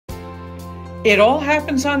It all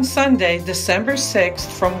happens on Sunday, December 6th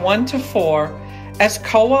from 1 to 4, as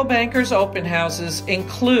Coldwell Banker's open houses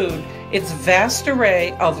include its vast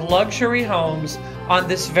array of luxury homes on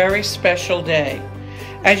this very special day.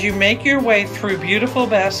 As you make your way through beautiful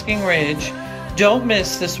Basking Ridge, don't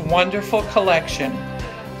miss this wonderful collection.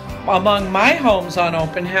 Among my homes on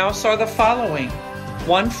open house are the following: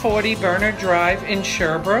 140 Bernard Drive in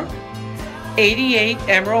Sherbrooke, 88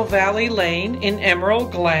 Emerald Valley Lane in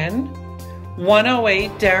Emerald Glen,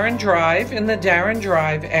 108 Darren Drive in the Darren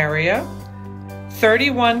Drive area,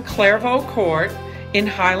 31 Clairvaux Court in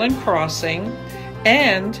Highland Crossing,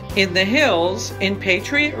 and in the hills in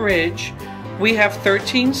Patriot Ridge, we have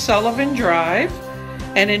 13 Sullivan Drive,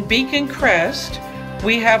 and in Beacon Crest,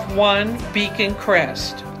 we have 1 Beacon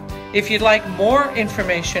Crest. If you'd like more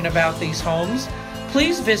information about these homes,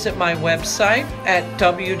 please visit my website at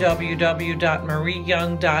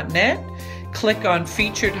www.marieyoung.net. Click on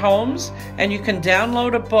Featured Homes, and you can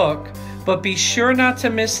download a book, but be sure not to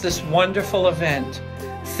miss this wonderful event.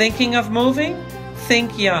 Thinking of moving?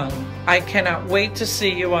 Think young. I cannot wait to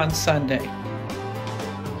see you on Sunday.